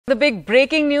The big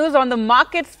breaking news on the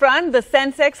markets front, the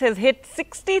Sensex has hit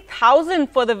 60,000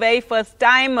 for the very first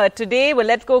time today. Well,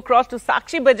 let's go across to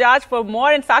Sakshi Bajaj for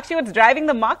more. And Sakshi, what's driving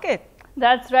the market?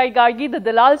 That's right, Gargi. The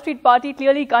Dalal Street Party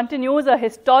clearly continues a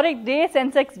historic day.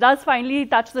 Sensex does finally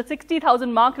touch the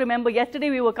 60,000 mark. Remember, yesterday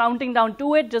we were counting down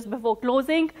to it just before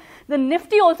closing. The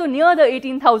Nifty also near the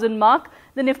 18,000 mark.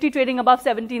 The Nifty trading above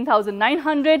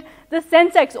 17,900. The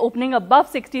Sensex opening above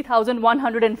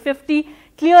 60,150.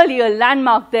 Clearly a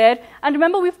landmark there. And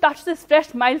remember, we've touched this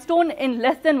fresh milestone in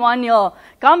less than 1 year.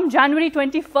 Come January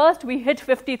 21st, we hit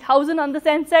 50,000 on the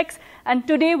Sensex. And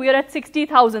today we are at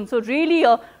 60,000. So really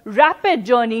a rapid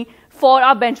journey for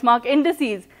our benchmark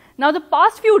indices. Now, the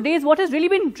past few days, what has really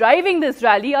been driving this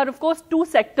rally are, of course, two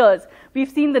sectors. We've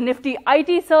seen the Nifty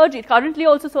IT surge. It's currently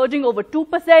also surging over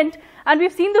 2%. And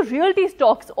we've seen the realty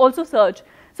stocks also surge.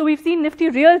 So we've seen Nifty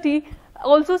Realty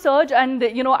also surge, and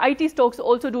IT stocks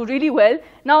also do really well.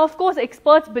 Now, of course,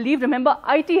 experts believe, remember,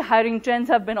 IT hiring trends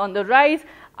have been on the rise.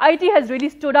 IT has really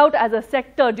stood out as a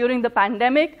sector during the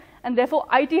pandemic, and therefore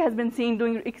IT has been seen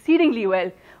doing exceedingly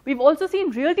well. We've also seen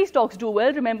realty stocks do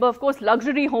well. Remember, of course,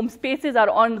 luxury home spaces are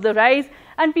on the rise,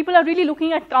 and people are really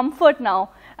looking at comfort now.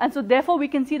 And so therefore we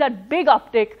can see that big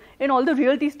uptick in all the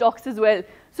realty stocks as well.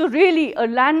 So really a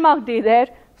landmark day there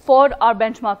for our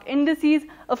benchmark indices.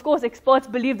 Of course, experts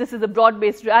believe this is a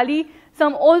broad-based rally.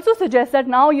 Some also suggest that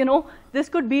now, this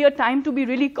could be a time to be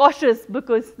really cautious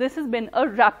because this has been a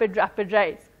rapid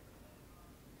rise.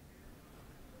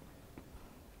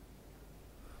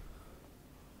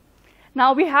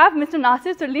 Now we have Mr.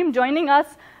 Nasir Salim joining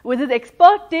us with his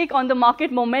expert take on the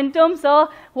market momentum. Sir,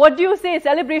 what do you say?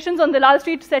 Celebrations on the Dalal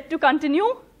Street set to continue?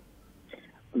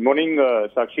 Good morning,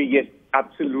 Sakshi. Yes,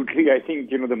 absolutely. I think,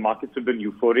 the markets have been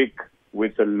euphoric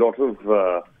with a lot of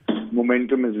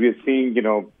momentum as we are seeing,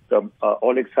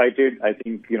 all excited. I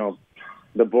think,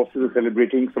 the bosses are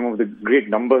celebrating some of the great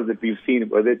numbers that we've seen,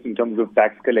 whether it's in terms of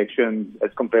tax collections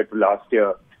as compared to last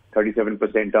year,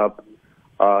 37% up.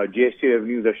 GST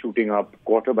revenues are shooting up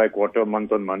quarter by quarter,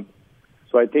 month on month.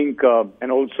 So I think,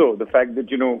 and also the fact that,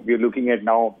 we're looking at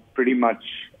now pretty much,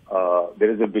 there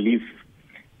is a belief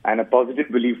and a positive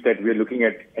belief that we're looking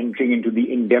at entering into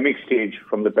the endemic stage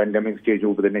from the pandemic stage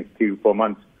over the next 3 to 4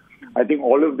 months. I think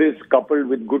all of this coupled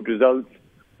with good results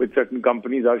with certain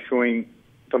companies are showing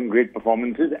some great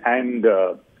performances and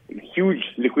huge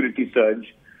liquidity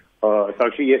surge.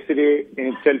 Actually, yesterday in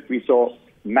itself, we saw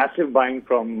massive buying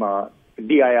from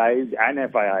DIIs and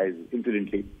FIIs,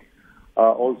 incidentally.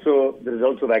 Also, the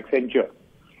results of Accenture,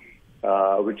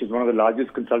 which is one of the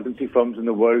largest consultancy firms in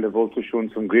the world, have also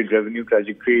shown some great revenue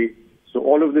trajectory. So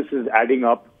all of this is adding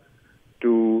up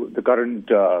to the current,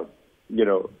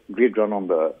 great run on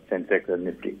the Sensex and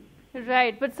Nifty.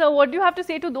 Right. But, sir, what do you have to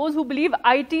say to those who believe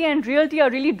IT and realty are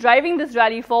really driving this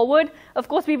rally forward? Of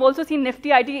course, we've also seen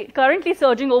Nifty IT currently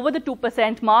surging over the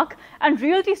 2% mark and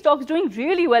realty stocks doing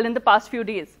really well in the past few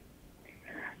days.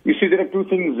 You see, there are two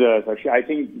things, Sakshi. I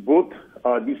think both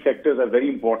these sectors are very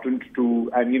important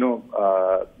to, and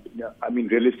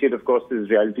real estate, of course, is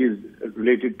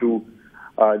related to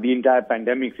the entire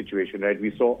pandemic situation, right?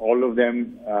 We saw all of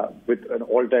them with an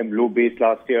all-time low base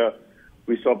last year.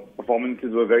 We saw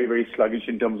performances were very, very sluggish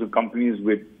in terms of companies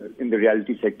in the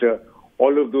realty sector.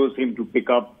 All of those seem to pick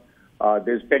up.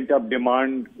 There's pent-up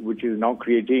demand, which is now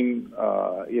creating,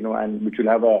 and which will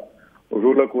have a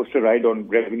roller coaster ride on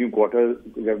revenue for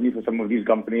some of these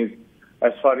companies.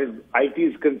 As far as IT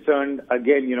is concerned,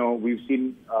 again, we've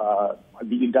seen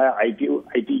the entire IT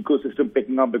ecosystem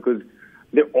picking up because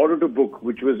the order to book,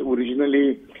 which was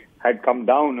originally had come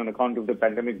down on account of the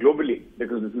pandemic globally,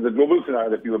 because this is a global scenario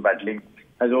that we were battling,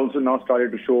 has also now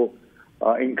started to show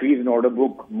increase in order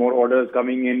book, more orders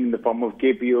coming in the form of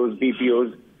KPOs,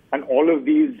 BPOs, and all of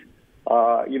these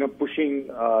pushing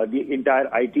the entire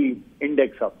IT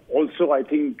index up. Also, I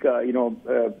think,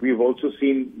 we've also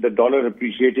seen the dollar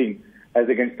appreciating as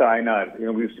against the INR.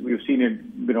 We've seen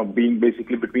it, being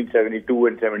basically between 72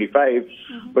 and 75.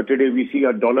 But today we see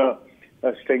a dollar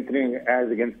strengthening as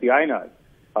against the INR,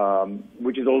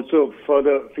 which is also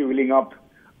further fueling up,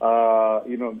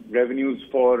 revenues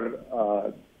for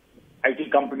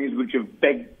IT companies which have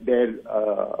pegged their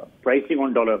pricing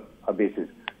on dollar basis.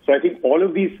 So I think all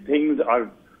of these things are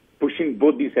pushing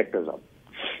both these sectors up.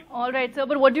 All right, sir.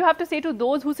 But what do you have to say to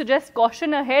those who suggest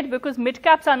caution ahead? Because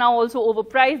mid-caps are now also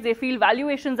overpriced. They feel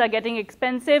valuations are getting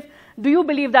expensive. Do you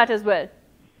believe that as well?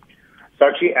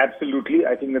 Sakshi, absolutely.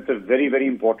 I think that's a very, very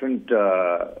important,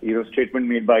 statement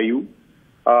made by you.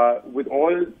 With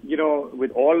all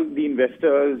the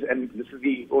investors, and this is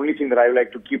the only thing that I would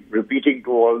like to keep repeating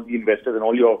to all the investors and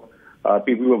all your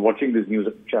people who are watching this news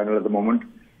channel at the moment,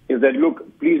 is that,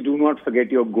 look, please do not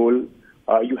forget your goal.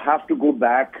 You have to go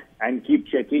back and keep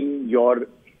checking your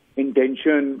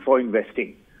intention for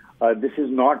investing. This is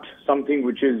not something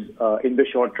which is in the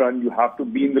short run. You have to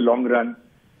be in the long run.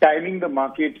 Timing the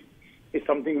market is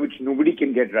something which nobody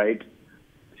can get right.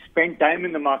 Spend time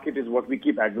in the market is what we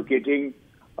keep advocating.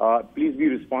 Please be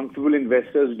responsible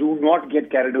investors. Do not get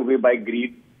carried away by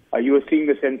greed. You are seeing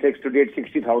the Sensex today at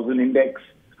 60,000 index.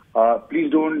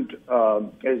 Please don't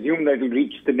assume that it will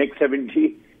reach the next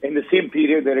 70 in the same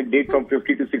period. They're at date from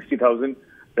 50 to 60,000.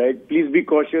 Right? Please be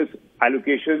cautious.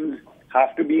 Allocations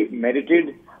have to be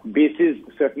merited basis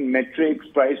certain metrics,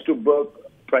 price to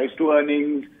book, price to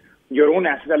earnings, your own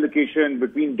asset allocation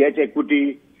between debt,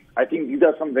 equity. I think these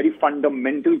are some very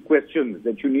fundamental questions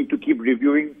that you need to keep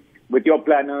reviewing with your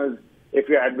planners. If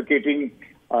you're advocating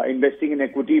investing in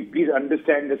equity, please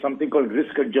understand there's something called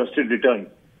risk-adjusted return.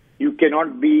 You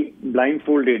cannot be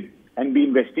blindfolded and be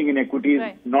investing in equities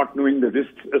not knowing the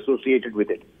risks associated with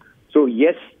it. So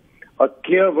yes, a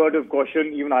clear word of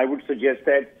caution. Even I would suggest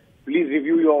that please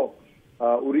review your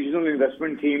original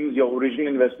investment themes, your original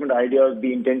investment ideas,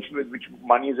 the intention with which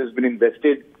money has been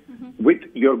invested with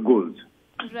your goals.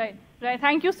 Right.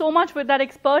 Thank you so much for that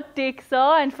expert take,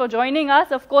 sir, and for joining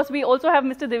us. Of course, we also have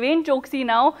Mr. Deven Choksi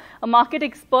now, a market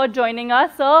expert, joining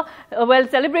us. Sir, well,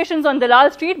 celebrations on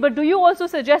Dalal Street, but do you also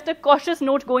suggest a cautious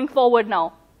note going forward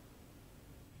now?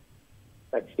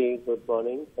 Actually, good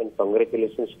morning and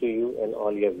congratulations to you and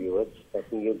all your viewers. I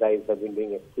think you guys have been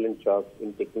doing an excellent job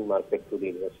in taking market to the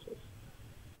investors.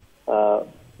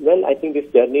 Well, I think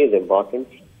this journey is important.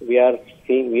 We are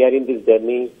in this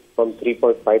journey from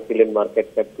 3.5 trillion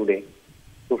market cap today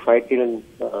to $5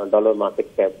 trillion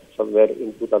market cap somewhere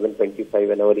in 2025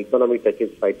 when our economy touches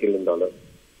 $5 trillion.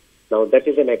 Now, that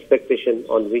is an expectation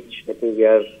on which I think we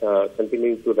are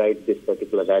continuing to ride this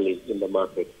particular rally in the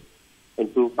market.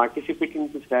 And to participate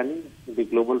in this rally, the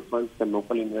global funds, the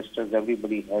local investors,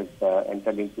 everybody has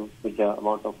entered into with the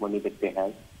amount of money that they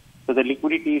have. So the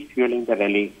liquidity is fueling the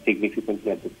rally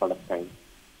significantly at this point of time.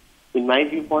 In my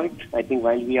viewpoint, I think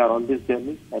while we are on this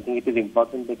journey, I think it is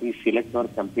important that we select our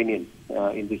companion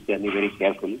in this journey very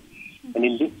carefully. And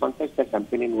in this context, the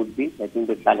companion would be, I think,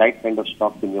 the right kind of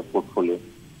stocks in your portfolio.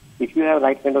 If you have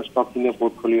right kind of stocks in your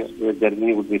portfolio, your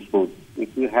journey would be smooth.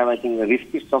 If you have, I think, a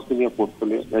risky stocks in your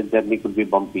portfolio, your journey could be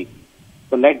bumpy.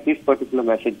 So let this particular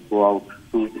message go out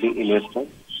to the investors.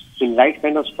 In right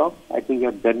kind of stock, I think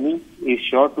your journey is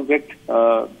sure to get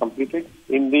completed.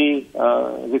 In the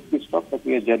risky stock, I think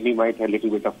your journey might have a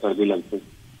little bit of turbulences.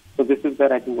 So this is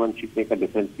where I think one should take a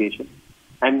differentiation.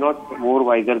 I'm not more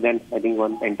wiser than I think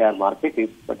one entire market is,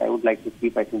 but I would like to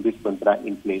keep, I think, this mantra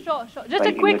in place. Sure. Just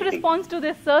a quick response to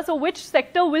this, sir. So which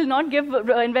sector will not give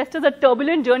investors a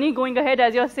turbulent journey going ahead,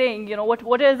 as you're saying? You know,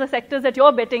 what are the sectors that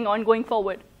you're betting on going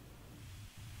forward?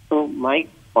 So my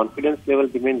confidence level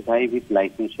remains high with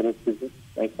life insurance business.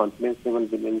 My confidence level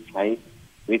remains high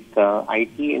with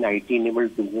IT and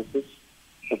IT-enabled businesses.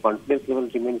 The confidence level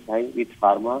remains high with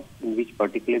pharma, in which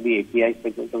particularly the API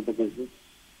segment of the business,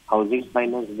 housing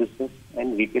finance business,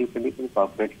 and retail credit and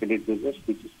corporate credit business,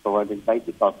 which is provided by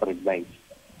the corporate banks.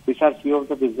 These are few of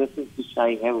the businesses which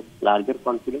I have larger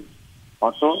confidence.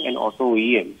 Auto and auto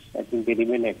OEMs, I think they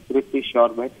remain absolutely sure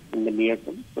bet in the near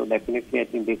term. So definitely, I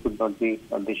think they could not be,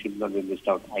 or they should not be missed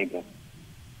out either.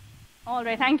 All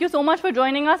right. Thank you so much for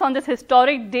joining us on this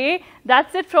historic day.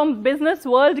 That's it from Business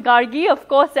World. Gargi, of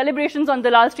course, celebrations on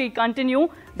Dalal Street continue.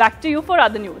 Back to you for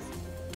other news.